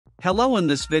Hello, in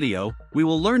this video, we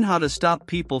will learn how to stop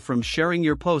people from sharing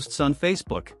your posts on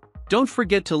Facebook. Don't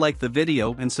forget to like the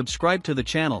video and subscribe to the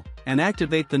channel, and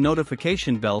activate the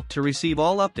notification bell to receive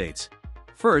all updates.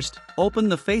 First, open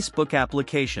the Facebook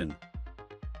application.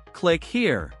 Click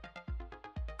here.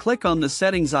 Click on the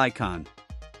settings icon.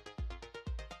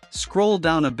 Scroll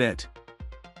down a bit.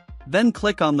 Then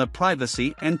click on the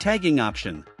privacy and tagging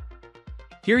option.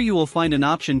 Here you will find an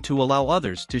option to allow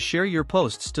others to share your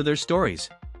posts to their stories.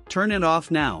 Turn it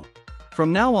off now.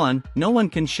 From now on, no one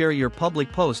can share your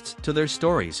public posts to their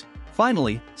stories.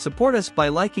 Finally, support us by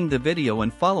liking the video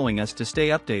and following us to stay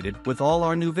updated with all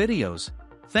our new videos.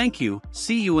 Thank you,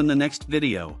 see you in the next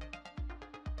video.